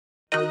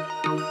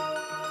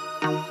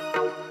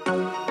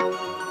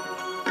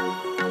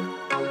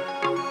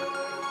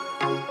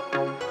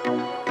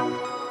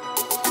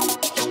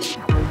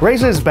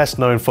Razer is best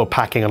known for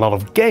packing a lot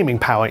of gaming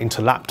power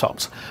into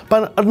laptops,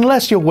 but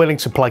unless you're willing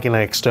to plug in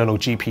an external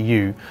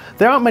GPU,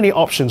 there aren't many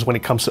options when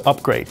it comes to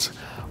upgrades.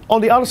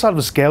 On the other side of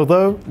the scale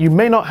though, you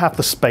may not have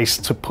the space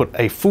to put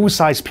a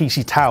full-size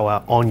PC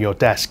tower on your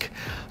desk.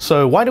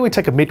 So why don't we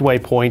take a midway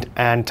point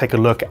and take a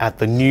look at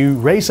the new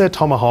Razer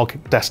Tomahawk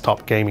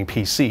desktop gaming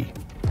PC.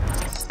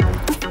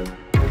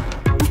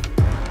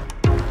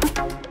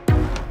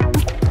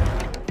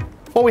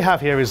 What we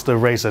have here is the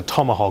Razer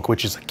Tomahawk,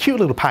 which is a cute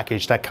little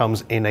package that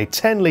comes in a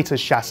 10-litre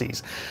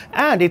chassis,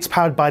 and it's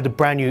powered by the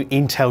brand new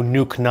Intel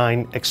NUC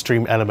 9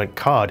 Extreme Element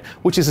card,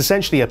 which is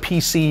essentially a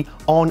PC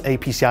on a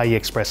PCIe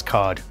Express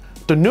card.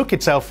 The NUC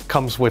itself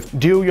comes with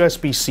dual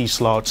USB-C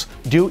slots,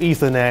 dual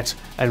Ethernet,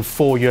 and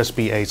 4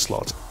 USB-A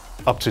slots,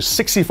 up to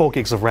 64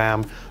 gigs of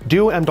RAM,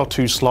 dual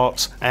M.2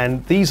 slots,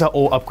 and these are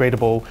all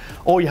upgradable.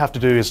 All you have to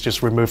do is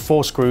just remove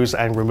 4 screws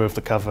and remove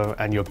the cover,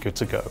 and you're good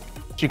to go.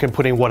 You can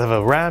put in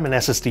whatever RAM and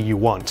SSD you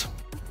want.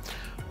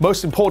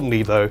 Most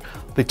importantly though,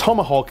 the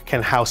Tomahawk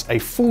can house a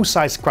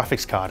full-size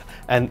graphics card,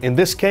 and in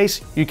this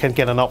case, you can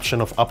get an option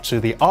of up to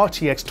the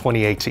RTX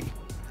 2080.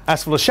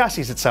 As for the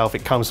chassis itself,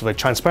 it comes with a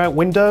transparent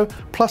window,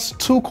 plus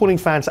 2 cooling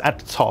fans at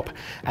the top,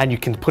 and you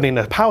can put in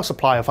a power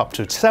supply of up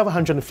to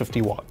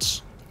 750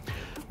 watts.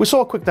 We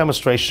saw a quick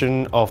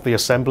demonstration of the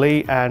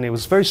assembly, and it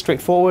was very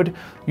straightforward.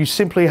 You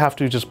simply have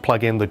to just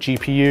plug in the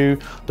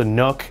GPU, the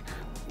NUC,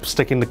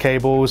 stick in the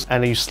cables,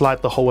 and then you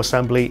slide the whole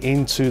assembly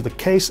into the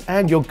case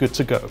and you're good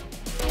to go.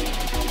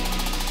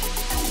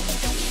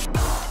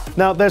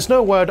 Now, there's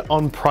no word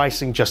on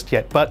pricing just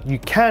yet, but you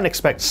can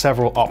expect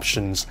several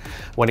options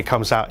when it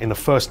comes out in the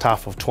first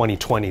half of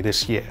 2020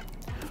 this year.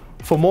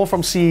 For more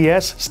from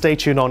CES, stay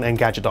tuned on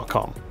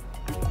Engadget.com.